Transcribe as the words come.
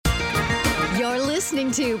You're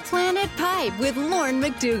listening to Planet Pipe with Lorne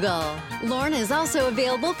McDougall. Lorne is also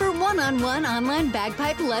available for one-on-one online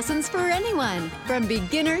bagpipe lessons for anyone, from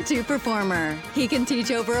beginner to performer. He can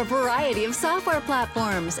teach over a variety of software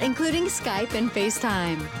platforms, including Skype and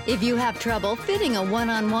FaceTime. If you have trouble fitting a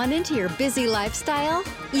one-on-one into your busy lifestyle,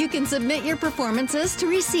 you can submit your performances to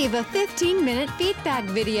receive a 15-minute feedback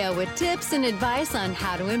video with tips and advice on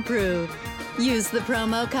how to improve. Use the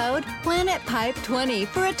promo code PlanetPipe20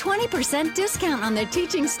 for a 20% discount on the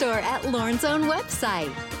teaching store at Lorne's own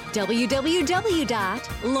website,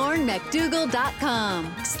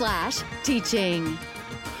 www.lornemcdougall.com/teaching.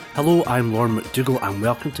 Hello, I'm Lorne McDougall and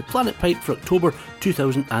welcome to Planet Pipe for October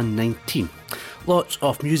 2019. Lots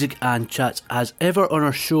of music and chats as ever on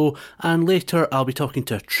our show, and later I'll be talking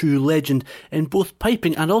to a true legend in both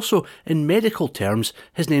piping and also in medical terms.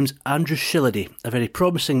 His name's Andrew Shilliday, a very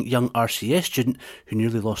promising young RCS student who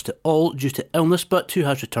nearly lost it all due to illness, but who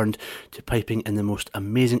has returned to piping in the most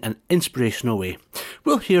amazing and inspirational way.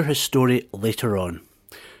 We'll hear his story later on.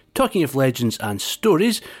 Talking of legends and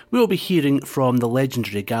stories, we will be hearing from the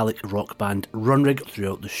legendary Gaelic rock band Runrig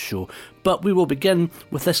throughout the show, but we will begin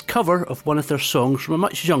with this cover of one of their songs from a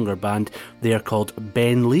much younger band. They are called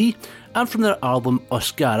Ben Lee, and from their album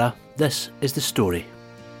Oscara, this is the story.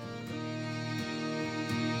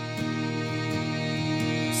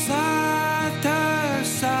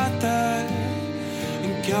 Sater,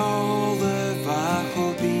 en kjole var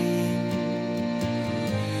forbi.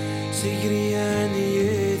 Sigrien i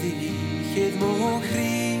het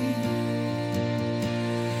mogri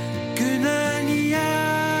kunnen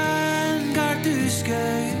igjen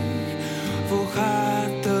garduske voor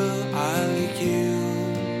gaten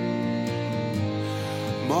alligevel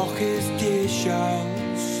mag het je sjouw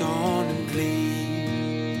zonnen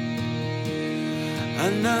gleam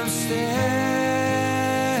and I'm still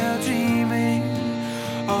dreaming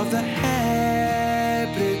of the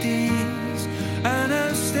Hebrides and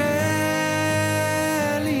I'm still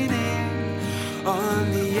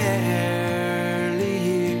on the early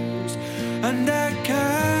years, and I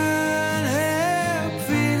can't help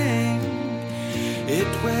feeling it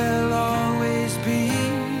will always be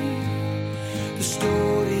the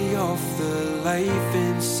story of the life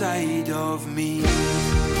inside of me.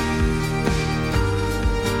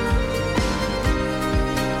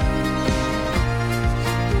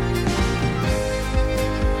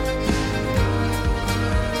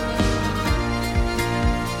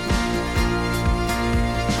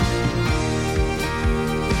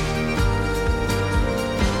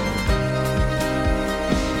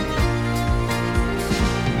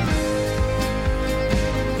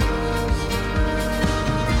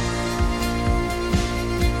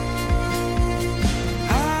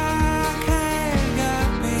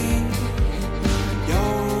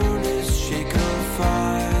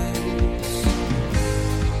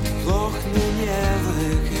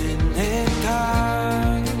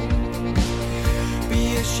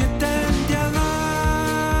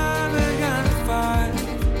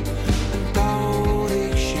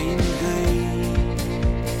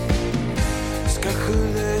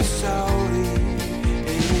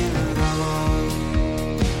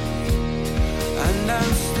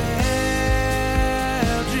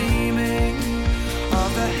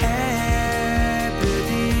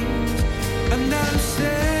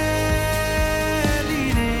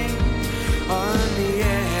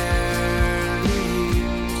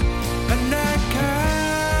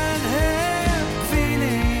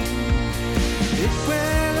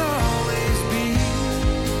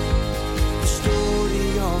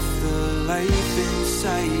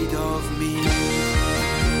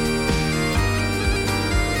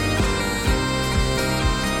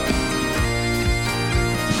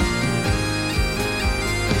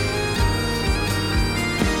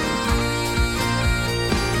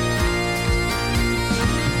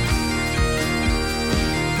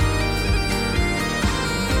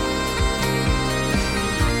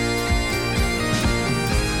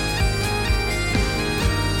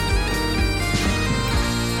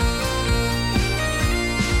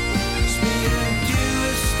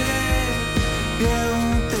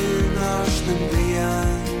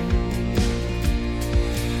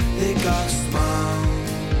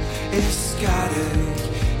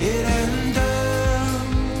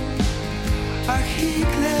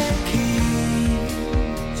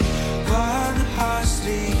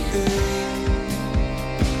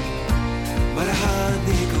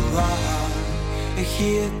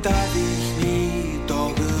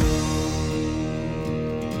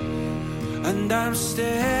 And I'm still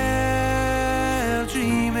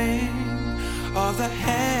dreaming of the Hebrides,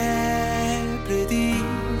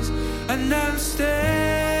 and I'm still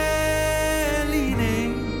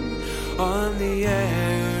on the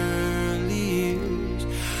early years,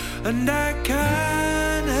 and I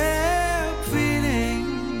can't help feeling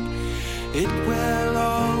it will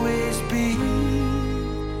always be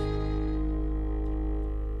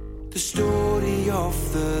the story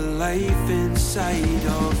of the life inside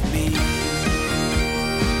of me.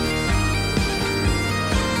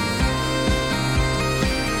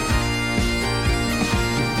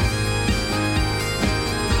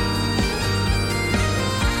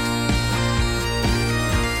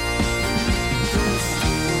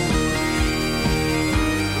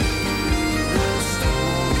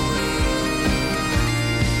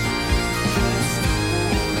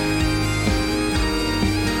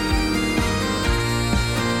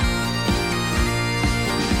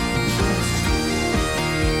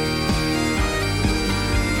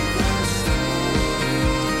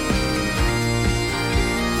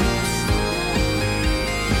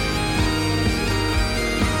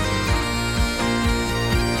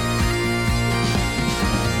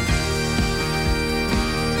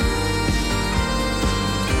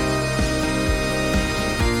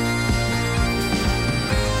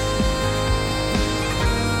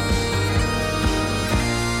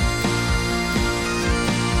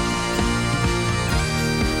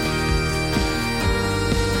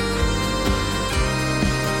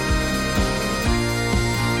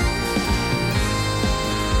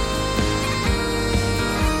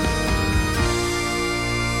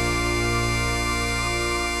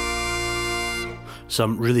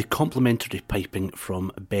 Some really complimentary piping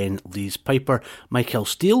from Ben Lees Piper, Michael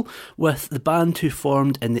Steele, with the band who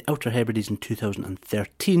formed in the Outer Hebrides in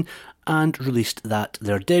 2013 and released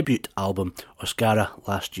their debut album, Oscara,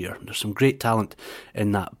 last year. There's some great talent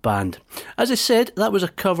in that band. As I said, that was a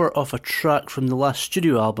cover of a track from the last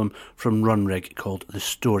studio album from Runrig called The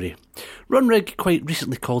Story. Runrig quite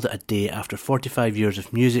recently called it a day after 45 years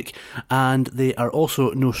of music, and they are also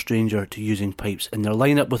no stranger to using pipes in their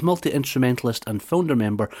lineup, with multi-instrumentalist and founder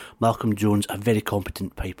member Malcolm Jones, a very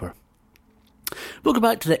competent piper. We'll go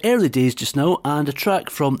back to the early days just now, and a track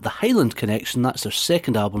from the Highland Connection. That's their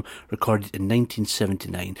second album, recorded in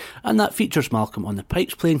 1979, and that features Malcolm on the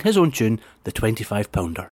pipes playing his own tune, the 25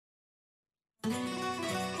 Pounder.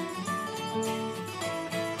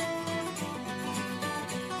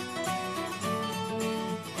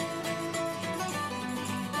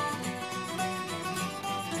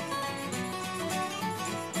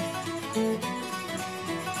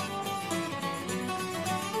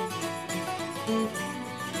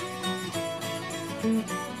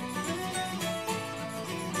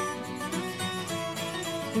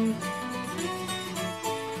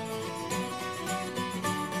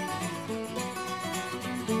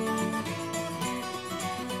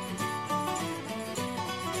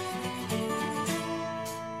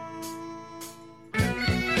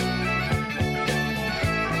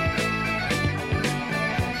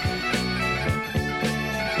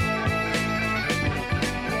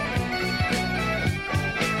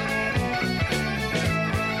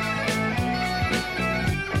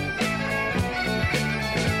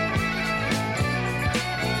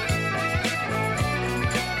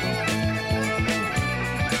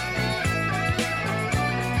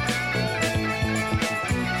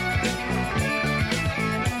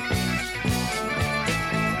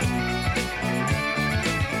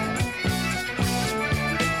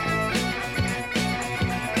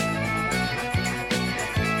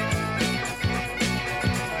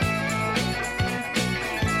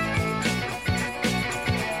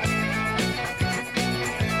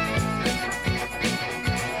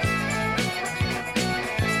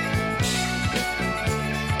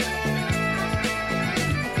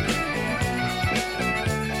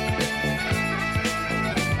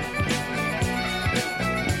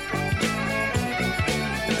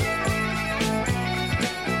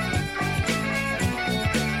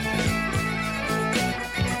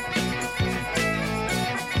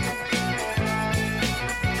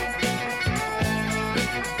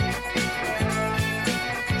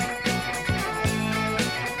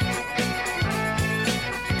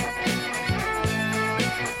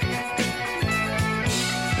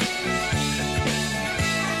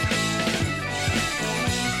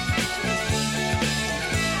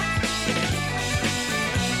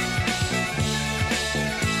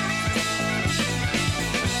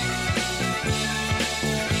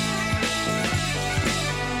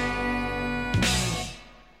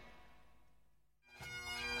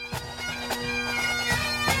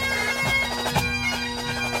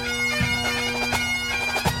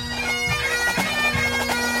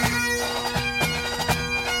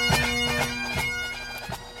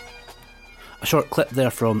 short clip there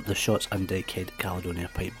from the Shotts and Dykehead Caledonia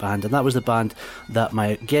Pipe Band, and that was the band that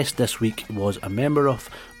my guest this week was a member of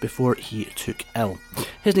before he took ill.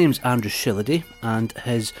 His name's Andrew Shilliday, and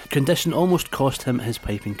his condition almost cost him his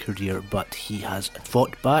piping career, but he has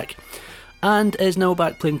fought back and is now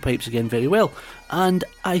back playing pipes again very well. And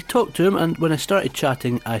I talked to him, and when I started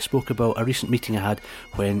chatting, I spoke about a recent meeting I had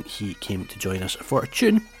when he came to join us for a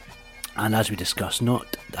tune. And as we discussed,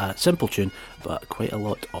 not a simple tune, but quite a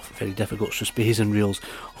lot of very difficult suspes and reels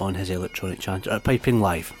on his electronic chanter at Piping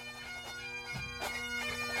Live.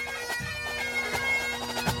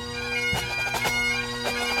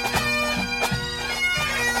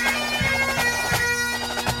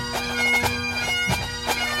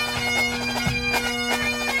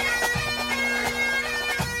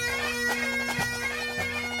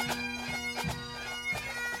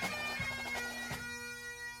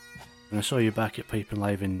 I saw you back at Piping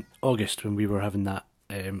Live in August when we were having that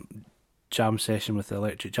jam session with the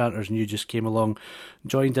electric chanters, and you just came along,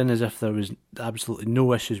 joined in as if there was absolutely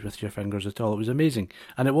no issues with your fingers at all. It was amazing,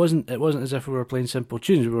 and it wasn't as if we were playing simple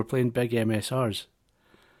tunes. We were playing big MSRs.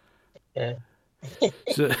 Yeah.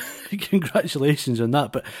 So congratulations on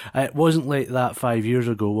that. But it wasn't like that 5 years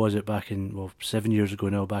ago, was it? Back in 7 years ago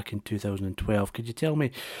now, back in 2012. Could you tell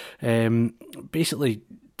me, basically,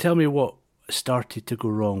 tell me what started to go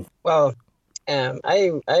wrong? Well,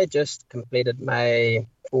 I just completed my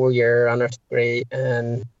 4-year honours degree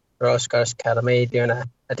in Royal Scottish Academy, doing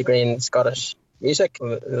a degree in Scottish music,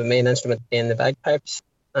 the main instrument being the bagpipes.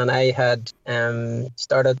 And I had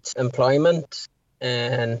started employment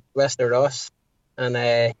in West Ross and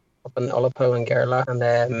up in Ullapool and Gerlach, and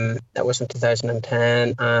that was in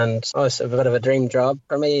 2010, and it was a bit of a dream job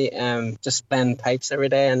for me, just playing pipes every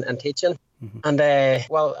day and teaching. Mm-hmm. And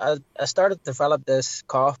I started to develop this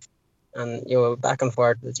cough, and back and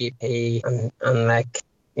forth to the GP, and like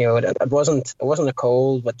it wasn't a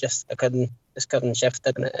cold, but just I couldn't shift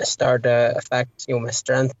it, and it started to affect my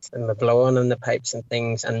strength and my blowing in the pipes and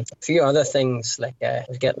things, and a few other things, like I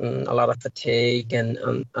was getting a lot of fatigue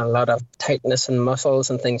and a lot of tightness in muscles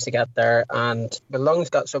and things to get there, and the lungs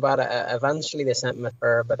got so bad. Eventually they sent me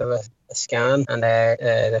for a bit of a scan, and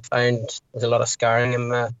they found there's a lot of scarring in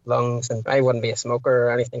my lungs, and I wouldn't be a smoker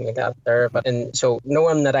or anything like that there, but so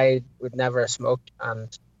knowing that I would never smoke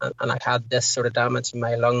and I had this sort of damage in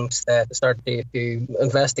my lungs, to start to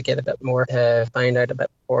investigate a bit more, to find out a bit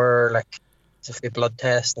more, like a few blood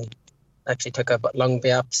tests, and actually took a lung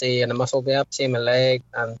biopsy and a muscle biopsy in my leg,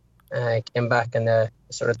 and came back and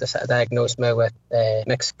sort of diagnosed me with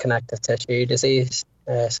mixed connective tissue disease.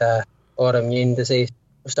 It's an autoimmune disease.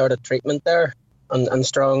 We started treatment there on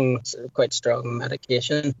quite strong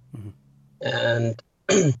medication, and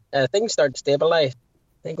things started to stabilise.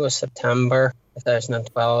 I think it was September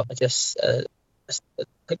 2012. I just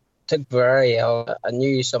took very ill. I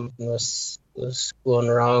knew something was going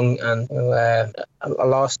wrong, and I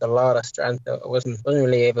lost a lot of strength. I wasn't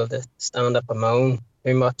really able to stand up on my own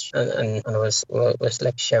too much, and I was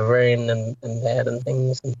like shivering in bed and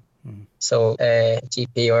things. And so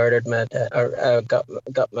GP ordered me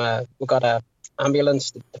we got a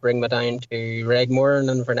ambulance to bring me down to Regmore in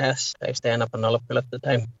Inverness. I was staying up in Ullapool at the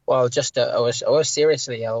time. Well, just I was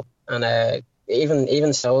seriously ill, and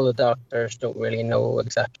even so, the doctors don't really know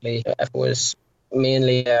exactly if it was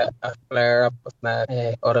mainly a flare up of my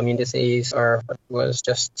autoimmune disease, or if it was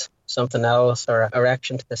just something else, or a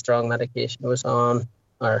reaction to the strong medication I was on,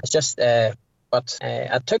 or it's just. But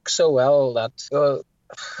I took so well that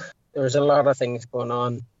there was a lot of things going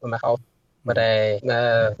on with my health. But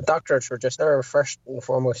the doctors were just, their first and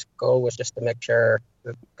foremost goal was just to make sure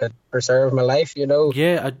they could preserve my life,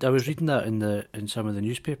 Yeah, I was reading that in some of the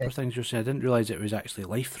newspaper things you're saying. I didn't realise it was actually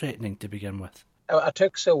life-threatening to begin with. I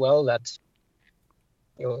took so well that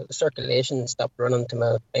the circulation stopped running to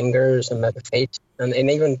my fingers and my feet, and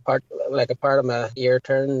even a part of my ear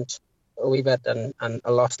turned a wee bit, and I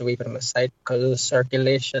lost a wee bit of my sight because of the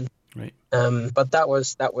circulation. Right. But that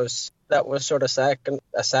was sort of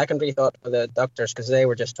a secondary thought for the doctors, because they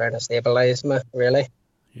were just trying to stabilise me, really.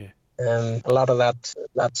 Yeah. A lot of that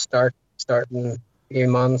starting a few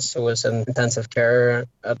months, I was in intensive care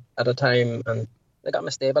at a time, and they got me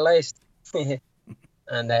stabilised.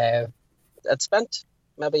 And I'd spent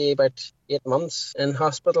maybe about 8 months in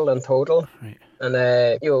hospital in total. Right.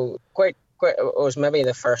 And quite. It was maybe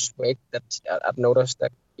the first week that I'd noticed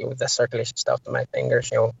that the circulation stopped in my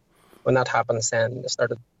fingers. When that happens, then it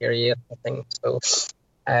started to deteriorate and things. So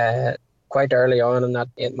quite early on in that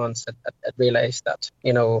 8 months, I realised that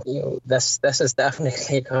this is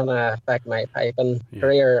definitely gonna affect my piping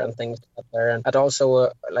career and things like that there. And I'd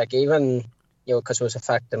also even because it was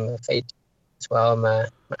affecting my feet as well, my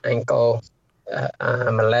ankle,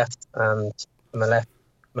 my left and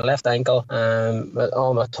my left ankle, with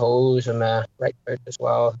all my toes and my right foot as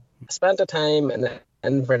well. I spent the time in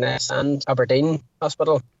Inverness and Aberdeen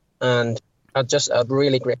Hospital, and I had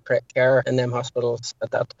really great care in them hospitals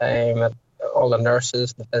at that time. All the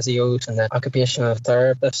nurses, the physios, and the occupational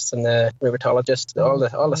therapists, and the rheumatologists,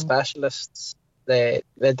 all the specialists. They'd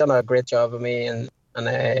done a great job of me, and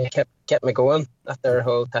kept me going at their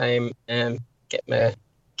whole time, and kept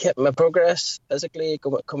my progress physically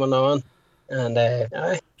coming on. And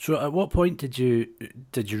So, at what point did you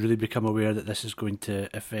really become aware that this is going to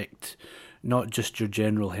affect not just your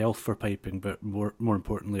general health for piping, but more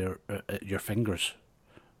importantly, your fingers?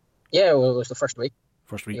 Yeah, well, it was the first week.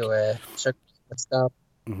 Circuit had stopped,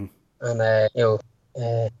 and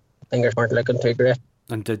fingers weren't looking too great.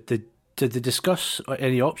 And did they discuss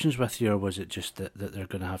any options with you, or was it just that they're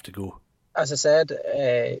going to have to go? As I said,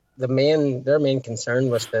 their main concern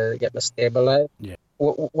was to get me stabilised. Yeah.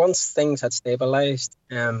 Once things had stabilised,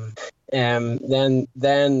 then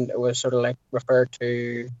it was sort of like referred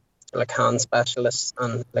to like hand specialists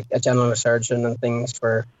and like a general surgeon and things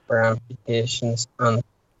for amputations, and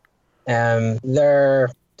they're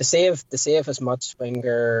to save as much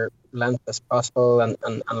finger length as possible, and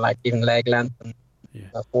like even leg length, and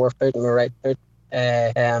my forefoot and my right foot.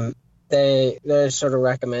 They sort of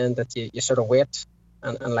recommend that you sort of wait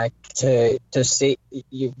and like to see,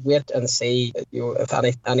 you wait and see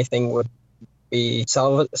if anything would be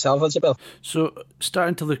salvageable. So,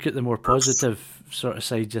 starting to look at the more positive sort of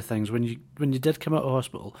sides of things, when you did come out of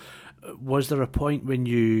hospital, was there a point when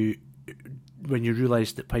you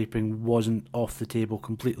realised that piping wasn't off the table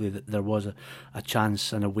completely, that there was a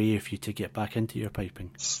chance and a way for you to get back into your piping?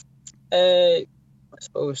 I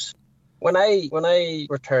suppose when I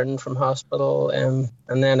returned from hospital, and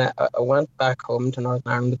then I went back home to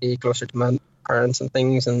Northern Ireland to be closer to my parents and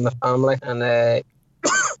things and my family, and at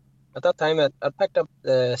that time I picked up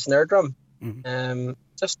the snare drum,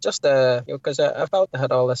 just because I felt I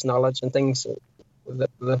had all this knowledge and things,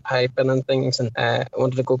 the piping and things, and I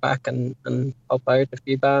wanted to go back and help out a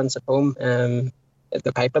few bands at home, at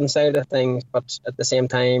the piping side of things. But at the same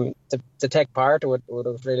time, to take part, I would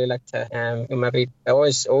have really liked to. Maybe I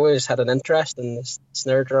always had an interest in the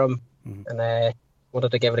snare drum, and I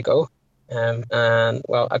wanted to give it a go. And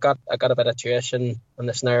well, I got a bit of tuition on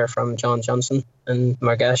the snare from John Johnson in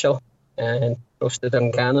Margashel, and close to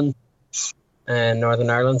Dungannon, in Northern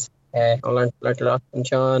Ireland. I learned a lot from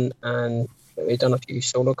John, and we've done a few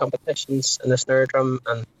solo competitions in the snare drum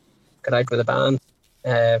and got out with a band.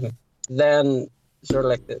 Then sort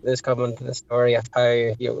of like this coming to the story of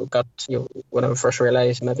how when I first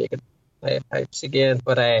realised maybe you could play pipes again.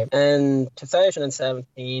 But in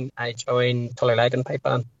 2017 I joined Tullylegan Pipe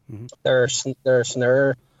Band, their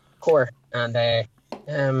snare corps, and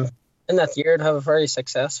in that year they have a very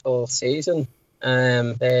successful season.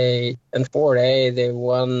 They in 4A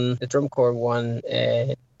the drum corps won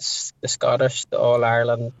the Scottish, the All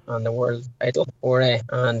Ireland, and the World title 4A.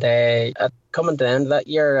 And at coming to the end of that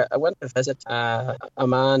year, I went to visit a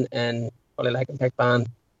man in Tullylegan Pipe Band,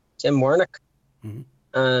 Jim Warnock,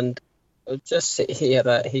 and just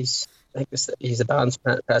he's the band's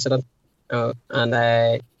president,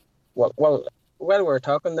 and while we were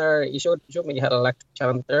talking there, he showed me he had an electric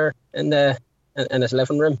chanter in his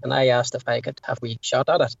living room, and I asked if I could have a wee shot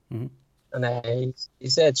at it. And he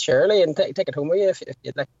said, surely, and take it home with you if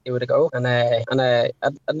you'd like to give it a go. And I'd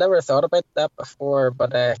never thought about that before,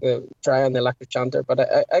 but trying the electric chanter. But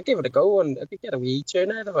I gave it a go, and I could get a wee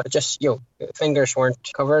tune out of it. Just, fingers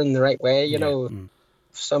weren't covering the right way,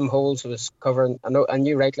 Some holes was covering, I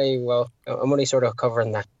knew rightly, well, I'm only sort of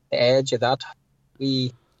covering the edge of that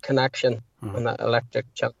wee connection on that electric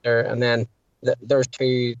chanter. And then there's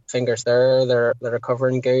two fingers there that are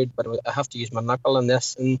covering good, but I have to use my knuckle on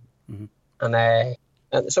this. And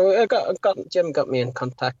so Jim got me in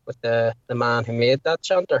contact with the man who made that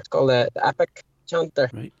chanter. It's called the Epic chanter.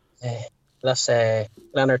 Right. That's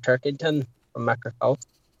Leonard Turkington from Macrocall.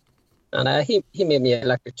 And he made me an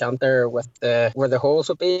electric chanter with where the holes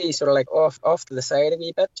would be, sort of like off to the side a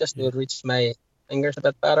wee bit, just to reach my fingers a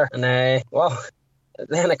bit better. And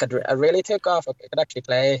then I really took off. I could actually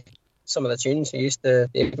play some of the tunes I used to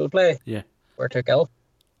be able to play. Yeah. Where took ill.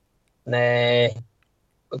 And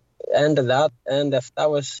end of that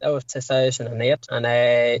was 2008,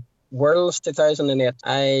 and Worlds 2008.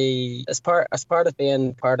 As part of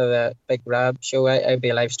being part of the Big Rab show, I'd be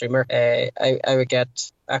a live streamer. I would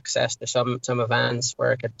get access to some events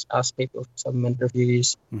where I could ask people for some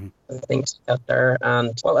interviews and things like that there.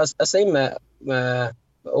 And well, I seen my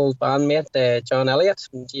old bandmate John Elliott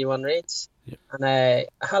from G1 Reeds, and I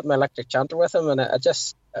had my electric chanter with him, and I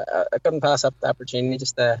just I couldn't pass up the opportunity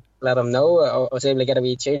just to let him know. I was able to get a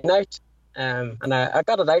wee tune out, and I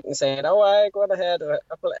got it out and said, "Oh, I go ahead.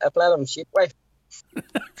 I played him Sheepwife."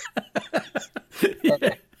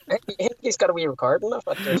 Yeah. I think he's got a wee recording of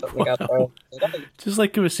it or something like that. Just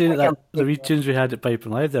like you were saying that the wee tunes we had at Pipe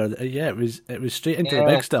and Live there, yeah, it was straight into the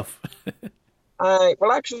big stuff.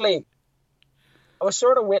 Well, actually, I was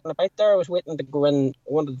sort of waiting about there. I was waiting to go in.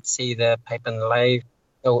 I wanted to see the Pipe and Live.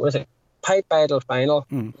 No, it was a Pipe Idol final.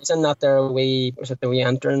 It was in that there was at the wee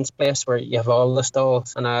entrance place where you have all the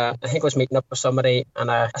stalls. And I think I was meeting up with somebody,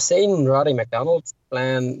 and I seen Roddy McDonald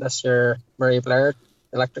playing this year Murray Blair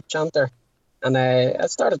Electric Chanter. And I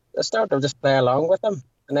started to just play along with him.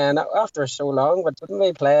 And then after so long,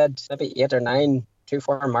 we played maybe 8 or 9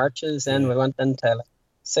 2/4 marches. Then we went into like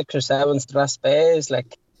 6 or 7 Strass Bays,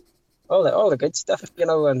 like all the good stuff,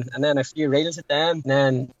 and then a few reels at the end. And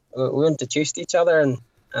then we introduced each other, and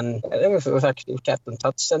I think we've actually kept in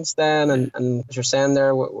touch since then. And as you're saying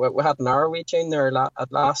there, we had an hour wee tune there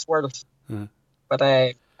at Last World. But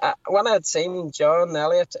when I had seen John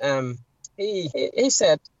Elliott, he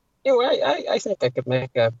said, I think I could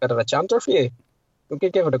make a bit of a chanter for you. We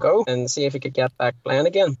could give it a go and see if we could get back playing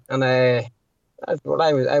again. And I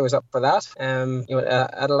was up for that.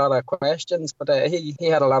 I had a lot of questions, but he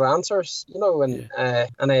had a lot of answers,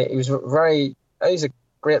 and he was he's a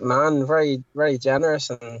great man, very, very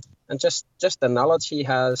generous, and just the knowledge he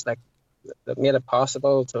has, like, that made it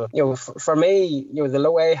possible to, for me, the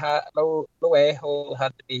low A hole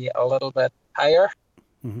had to be a little bit higher,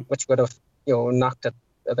 which would have, knocked it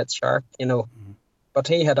a bit sharp, but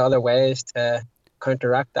he had other ways to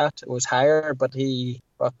counteract that. It was higher, but he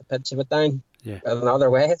brought the pitch of it down in other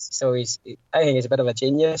ways. So I think he's a bit of a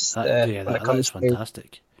genius. When it comes to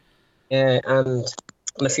fantastic. And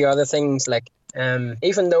a few other things, like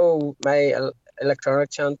even though my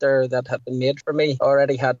electronic chanter that had been made for me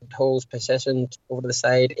already had holes positioned over the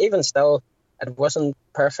side, even still, it wasn't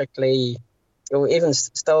perfectly. Even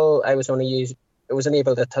still, I was only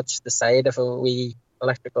able to touch the side of a wee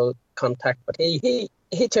electrical contact, but he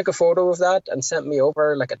took a photo of that and sent me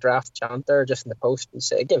over like a draft chanter just in the post and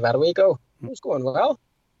said, give that a wee go. It was going well,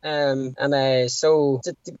 so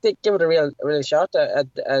to give it a real shot,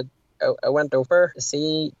 I went over to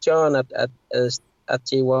see John at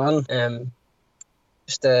G1,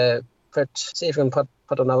 just to see if we can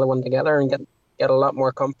put another one together and get a lot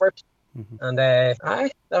more comfort. And that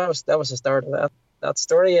was the start of that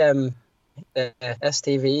story. The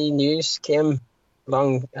STV News came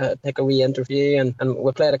along, take a wee interview, and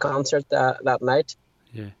we played a concert that night.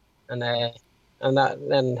 And that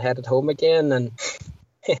then headed home again, and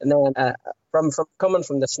then from coming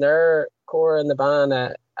from the snare corps in the band,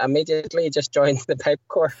 I immediately just joined the pipe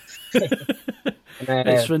corps.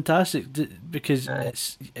 It's fantastic because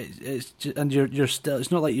and you're still.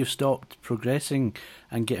 It's not like you've stopped progressing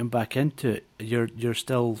and getting back into it. You're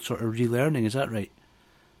still sort of relearning. Is that right?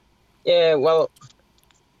 Yeah, well,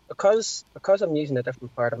 because I'm using a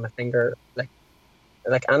different part of my finger, like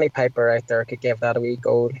any piper out there could give that a wee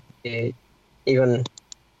go. Even,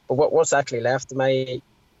 but what's actually left of my,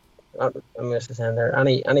 I'm just saying there,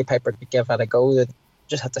 any piper could give that a go. They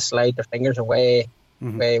just have to slide their fingers way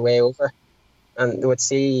over, and they would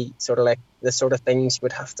see sort of like the sort of things you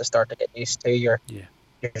would have to start to get used to. Your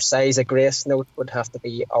size of grace note would have to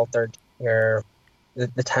be altered.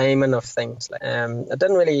 The timing of things. I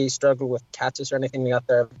didn't really struggle with catches or anything like that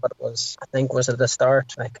there, but was at the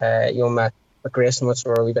start, my grace notes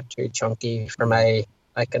were a wee bit too chunky for my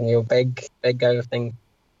big guy thing.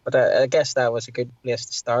 But I guess that was a good place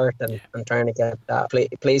to start, and trying to get that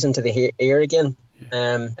pleasing to the ear again.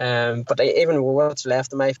 But even what's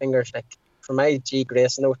left of my fingers, like for my G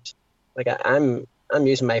grace note, like I'm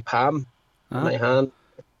using my palm, my hand,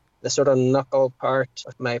 the sort of knuckle part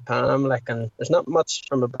of my palm, and there's not much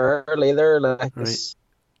from a barrel either.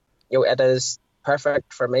 It is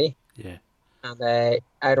perfect for me. And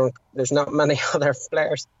there's not many other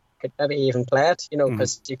players could maybe even play it,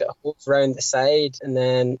 because you got holes around the side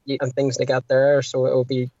and things like that there, so it will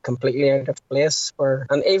be completely out of place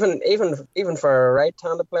and even for a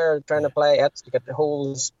right-handed player trying to play it, you get the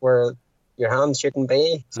holes where your hands shouldn't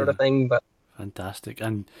be, sort of thing. But fantastic.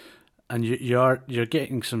 And you're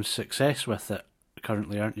getting some success with it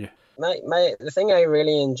currently, aren't you? The thing I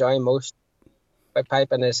really enjoy most by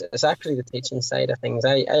piping is actually the teaching side of things.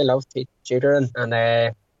 I love tutoring,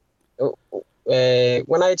 and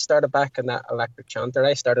when I started back in that electric chanter,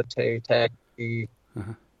 I started to take the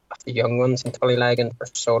young ones in Tullylagan for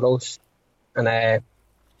solos, and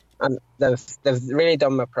they've really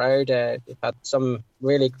done me proud. They've had some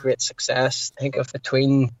really great success. I think of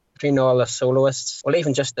between all the soloists, well,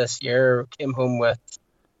 even just this year, came home with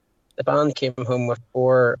the band came home with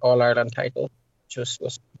 4 All-Ireland titles, which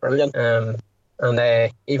was brilliant. And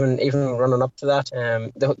even running up to that,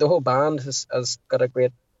 the whole band has got a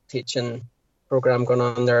great teaching program going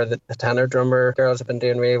on there. The tenor drummer girls have been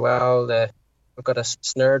doing really well. We've got a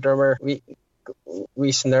snare drummer.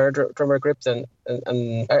 We snare drummer groups, and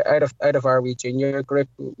out of our wee junior group,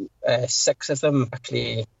 6 of them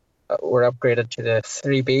actually were upgraded to the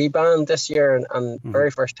 3B band this year, and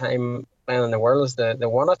very first time playing in the world is they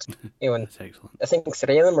won it. And That's excellent. I think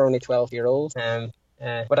 3 of them are only 12-year-olds.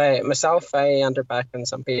 But I entered back in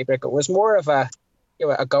some paper. It was more of a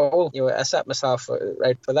goal. I set myself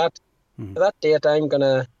right for that. For that date, I'm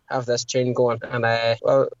gonna have this tune going, and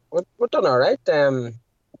we've done all right.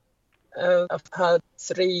 I've had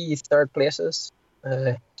 3 third places.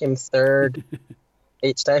 Came third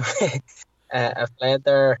each time I've played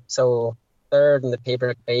there. So third in the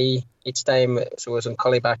Pembroke Bay each time. So it was in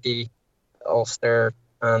Cullybackey, Ulster,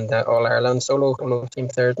 and All Ireland solo team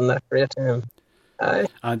third in that grade. And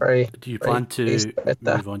do you plan to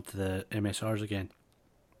move on to the MSRs again?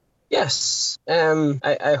 Yes,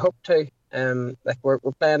 I hope to. We're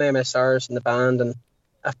playing MSRs in the band, and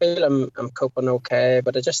I feel I'm coping okay,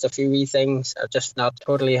 but it's just a few wee things I'm just not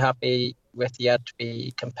totally happy with yet to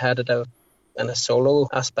be competitive in a solo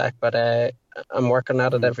aspect. But I'm working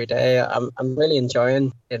at it every day. I'm really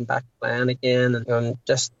enjoying getting back playing again, and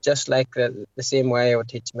just like the same way I would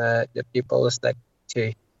teach the pupils, like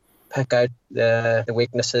to pick out the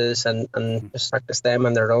weaknesses and just practice them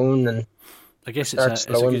on their own. And I guess it's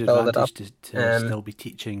a good advantage to still be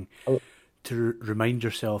teaching, to remind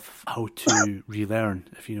yourself how to relearn,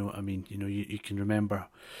 if you know what I mean. You can remember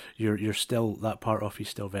you're still, that part of you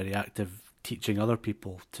still very active, teaching other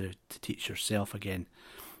people to teach yourself again.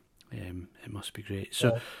 It must be great.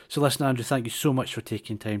 So listen, Andrew, thank you so much for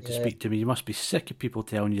taking time to speak to me. You must be sick of people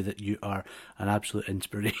telling you that you are an absolute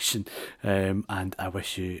inspiration, and I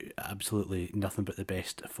wish you absolutely nothing but the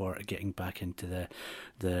best for getting back into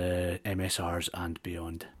the MSRs and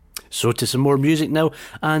beyond. So to some more music now,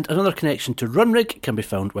 and another connection to Runrig can be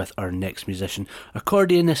found with our next musician,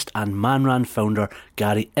 accordionist and Manran founder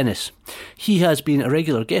Gary Innes. He has been a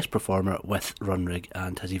regular guest performer with Runrig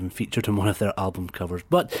and has even featured on one of their album covers,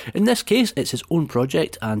 but in this case it's his own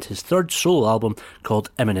project and his third solo album called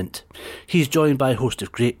Imminent. He's joined by a host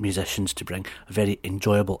of great musicians to bring a very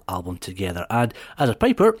enjoyable album together, and as a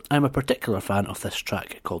piper I'm a particular fan of this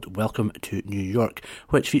track called Welcome to New York,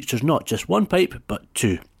 which features not just one pipe but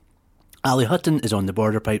 2. Ali Hutton is on the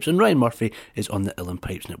border pipes and Ryan Murphy is on the uilleann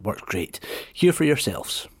pipes, and it works great. Hear for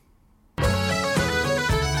yourselves.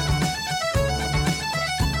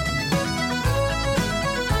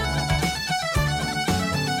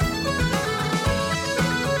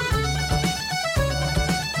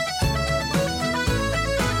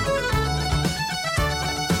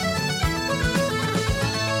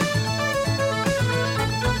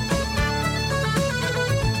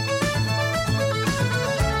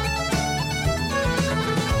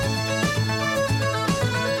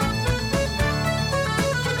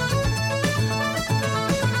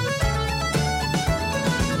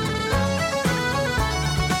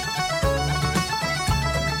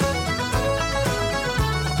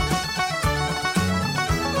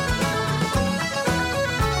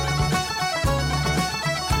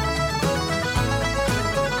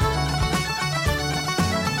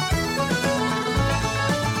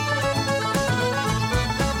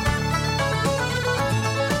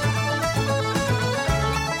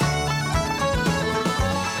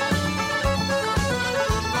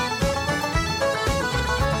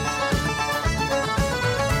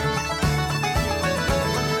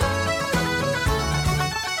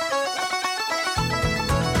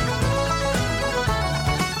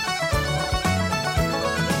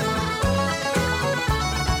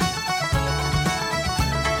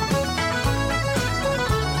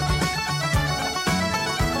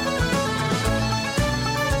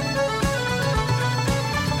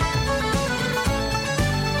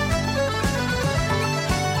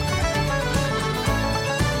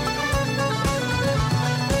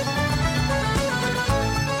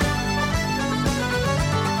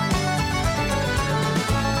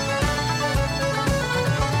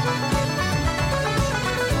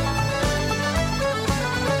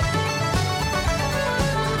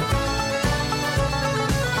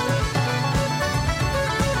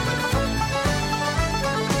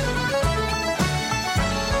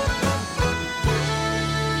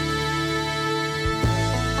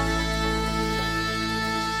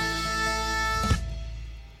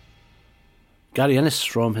 Gary Innes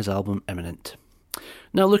from his album Imminent.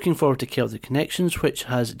 Now, looking forward to Celtic Connections, which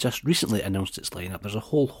has just recently announced its lineup. There's a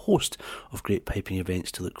whole host of great piping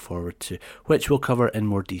events to look forward to, which we'll cover in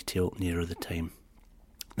more detail nearer the time.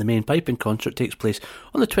 The main piping concert takes place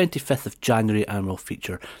on the 25th of January and will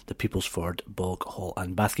feature the Peoplesford, Bog Hall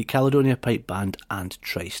and Bathgate Caledonia Pipe Band and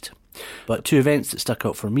Trist. But two events that stuck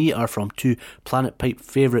out for me are from two Planet Pipe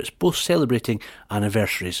favourites, both celebrating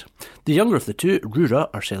anniversaries. The younger of the two, Rura,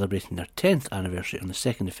 are celebrating their 10th anniversary on the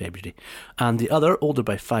 2nd of February, and the other, older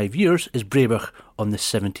by 5 years, is Brabach on the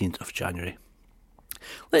 17th of January.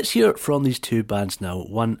 Let's hear from these two bands now,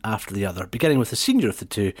 one after the other, beginning with the senior of the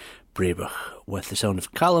two, Brabach, with the sound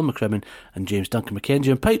of Callum McCrimmon and James Duncan Mackenzie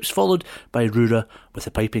on pipes, followed by Rura with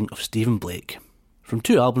the piping of Stephen Blake. From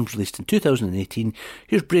two albums released in 2018,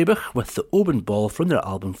 here's Brabach with the Oban Ball from their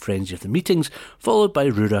album Frenzy of the Meetings, followed by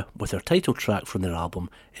Rura with their title track from their album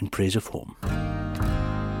In Praise of Home.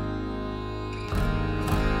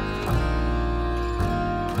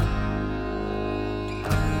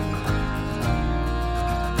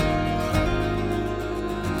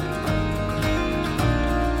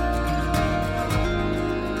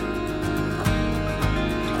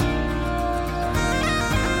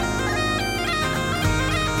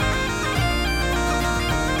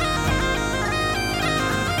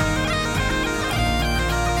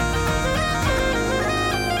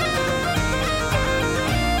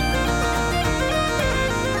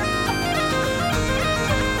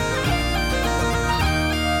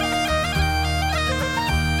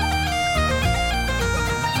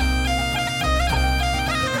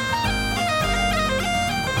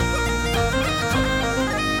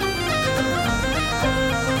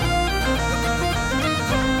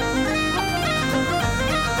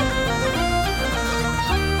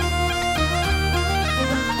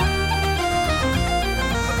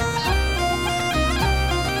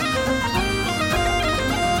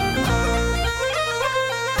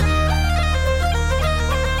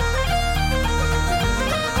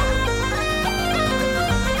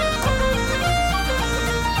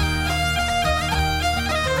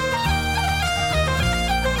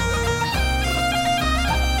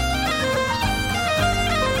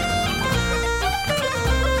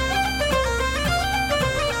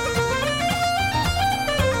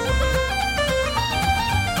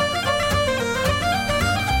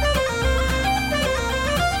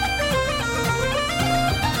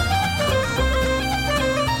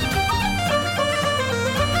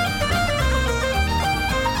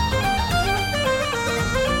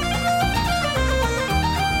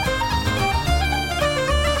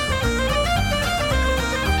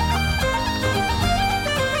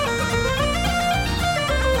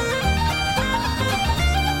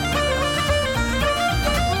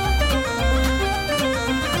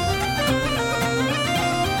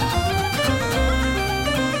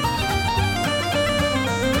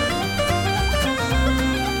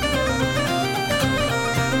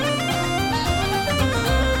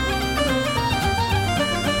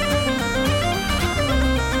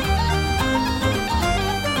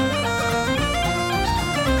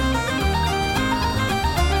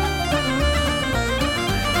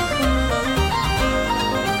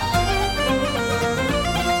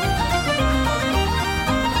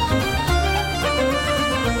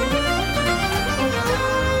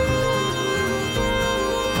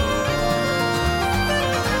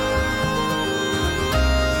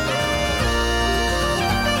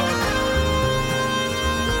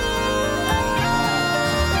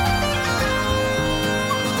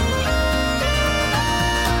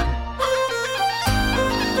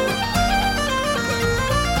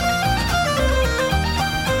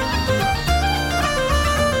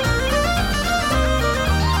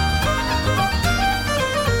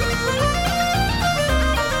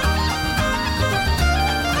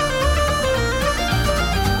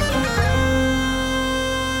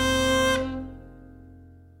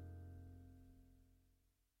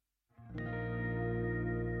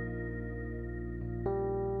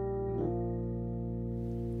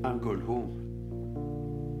 I'm going home.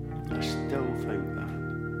 I still think that,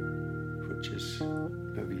 which is,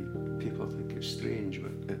 maybe people think it's strange,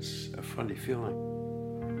 but it's a funny feeling.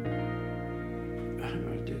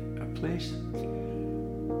 A place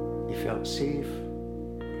you felt safe,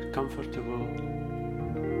 comfortable,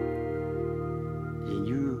 you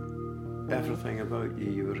knew everything about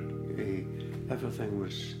you, everything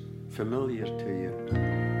was familiar to you,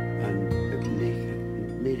 and it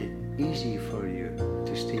made it easy for you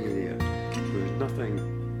to stay there. There was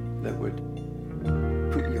nothing that would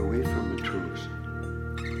put you away from the Trulls.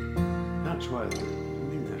 That's why,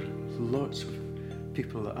 there are lots of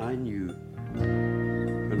people that I knew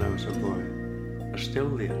when I was a boy are still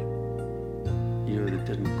there. that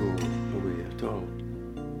didn't go away at all.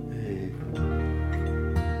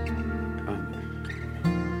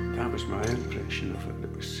 And that was my impression of it.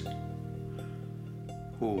 It was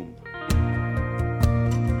home.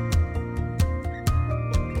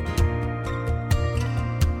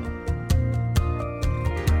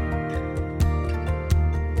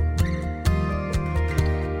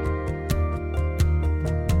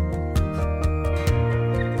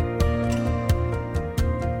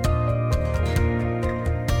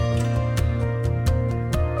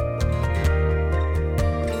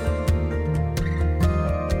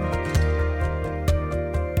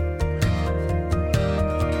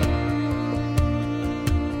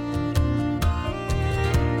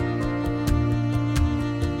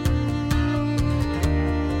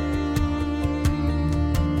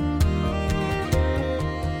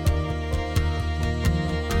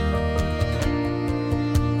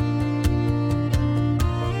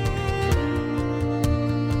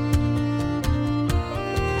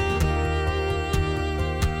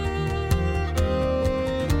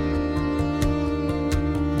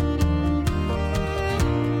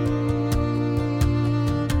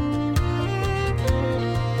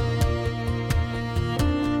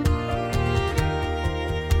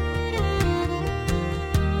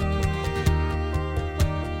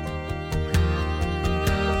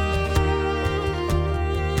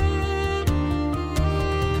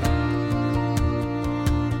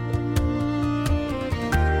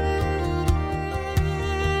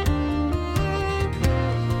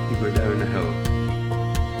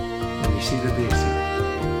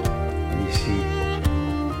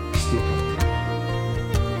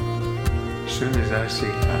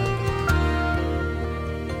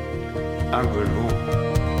 I'm going home.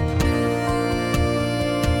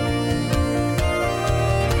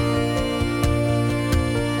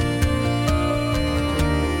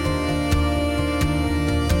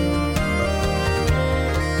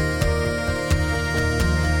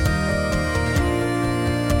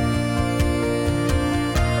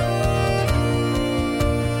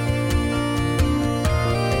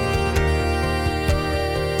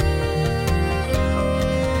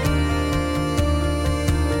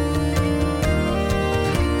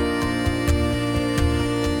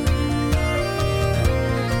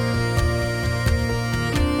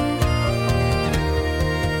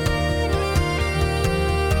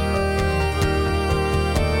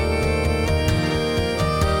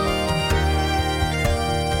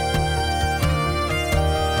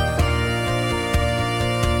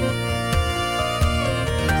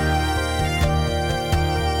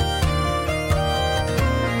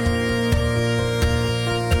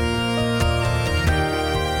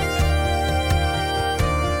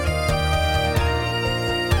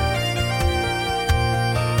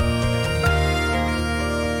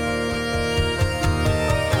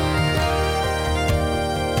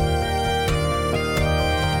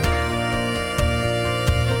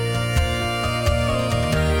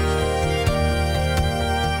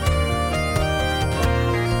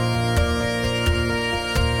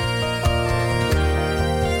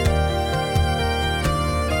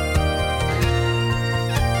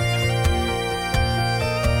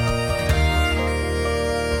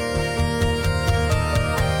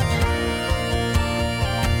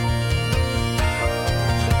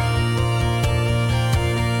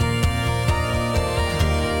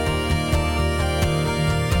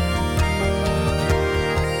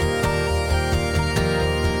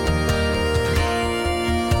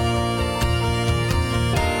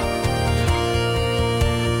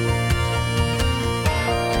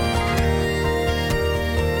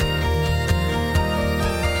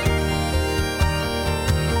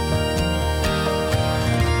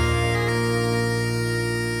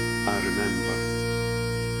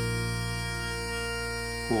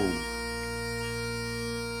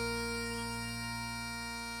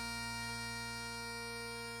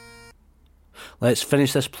 Let's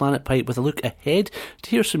finish this Planet Pipe with a look ahead to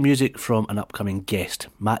hear some music from an upcoming guest,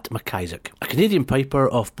 Matt McIsaac. A Canadian piper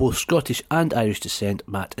of both Scottish and Irish descent,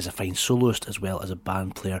 Matt is a fine soloist as well as a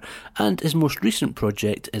band player, and his most recent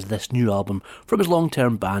project is this new album from his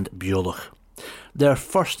long-term band Beolach. Their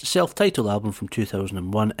first self-titled album from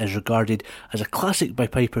 2001 is regarded as a classic by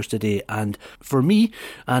pipers today, and for me,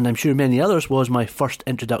 and I'm sure many others, was my first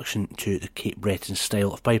introduction to the Cape Breton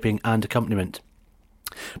style of piping and accompaniment.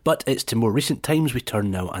 But it's to more recent times we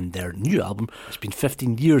turn now, and their new album, it's been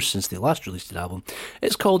 15 years since they last released an album,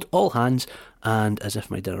 it's called All Hands, and as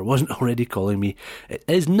if my dinner wasn't already calling me, it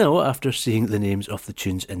is now after seeing the names of the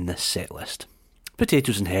tunes in this set list.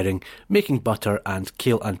 potatoes and herring, making butter, and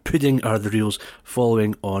kale and pudding are the reels,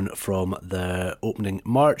 following on from the opening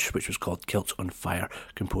march, which was called Kilts on Fire,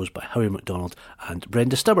 composed by Howie MacDonald and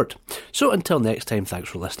Brenda Stubbart. So until next time, thanks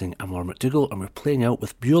for listening. I'm Lauren McDougall, and we're playing out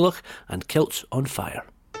with Beulah and Kilts on Fire.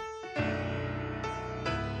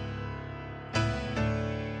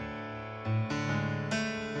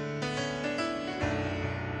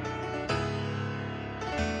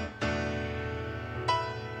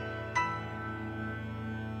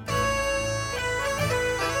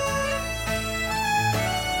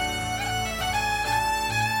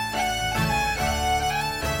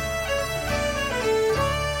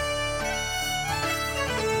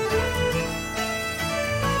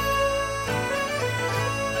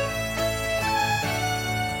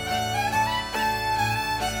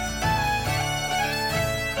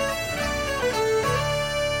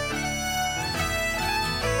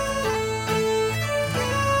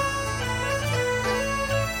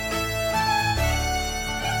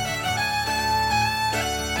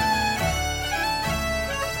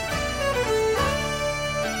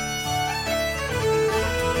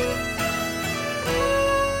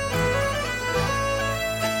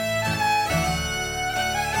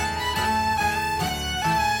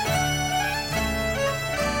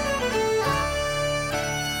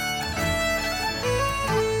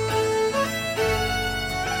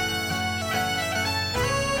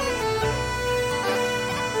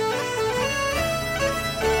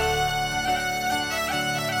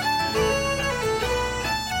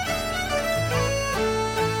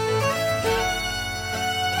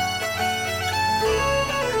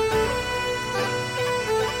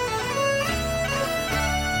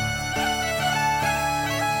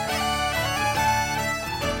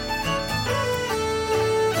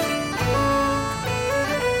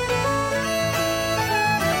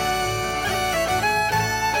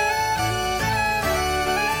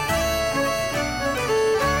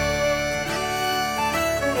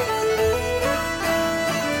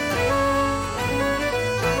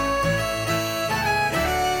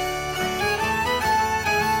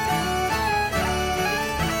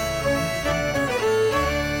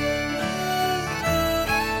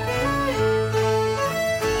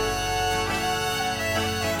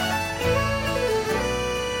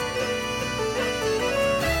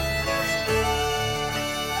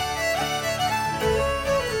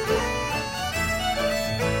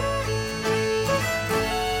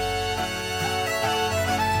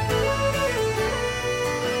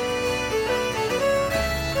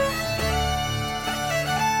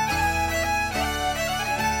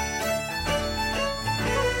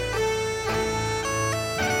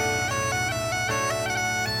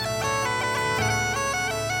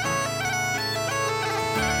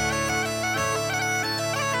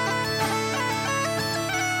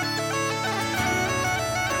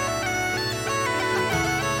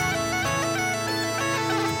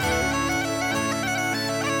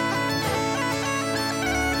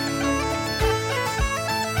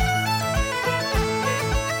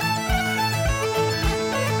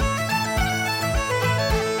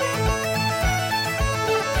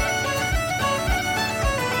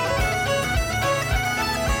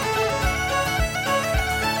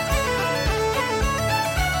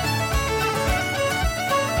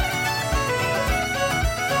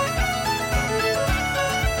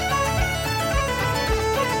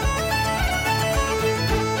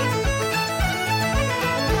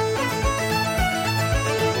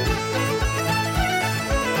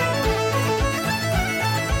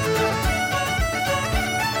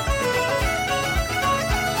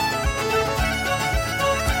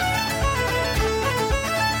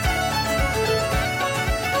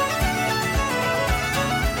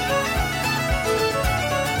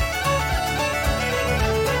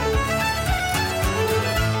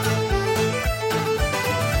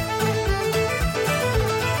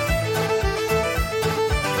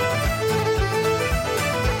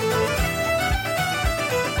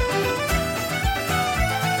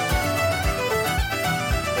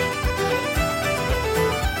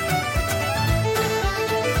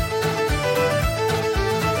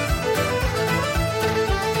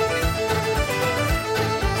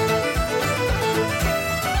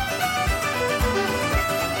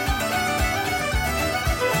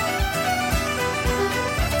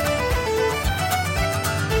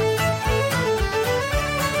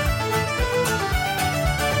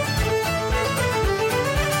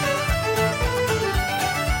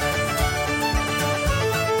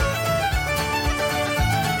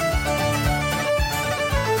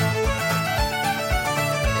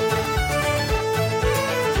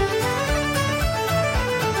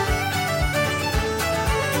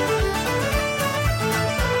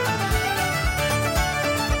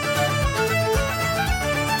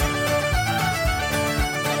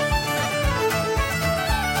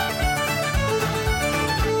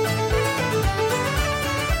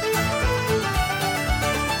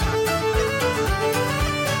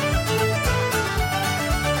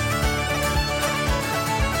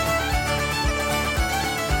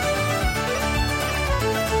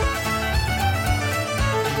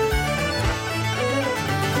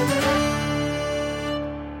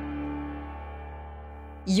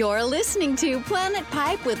 You're listening to Planet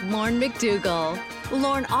Pipe with Lorne McDougall.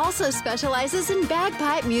 Lorne also specializes in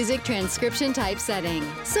bagpipe music transcription typesetting.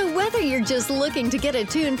 So whether you're just looking to get a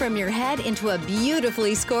tune from your head into a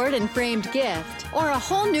beautifully scored and framed gift, or a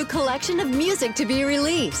whole new collection of music to be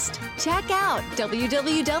released, check out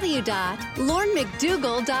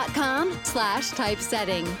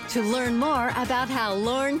www.lornemcdougall.com/typesetting to learn more about how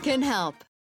Lorne can help.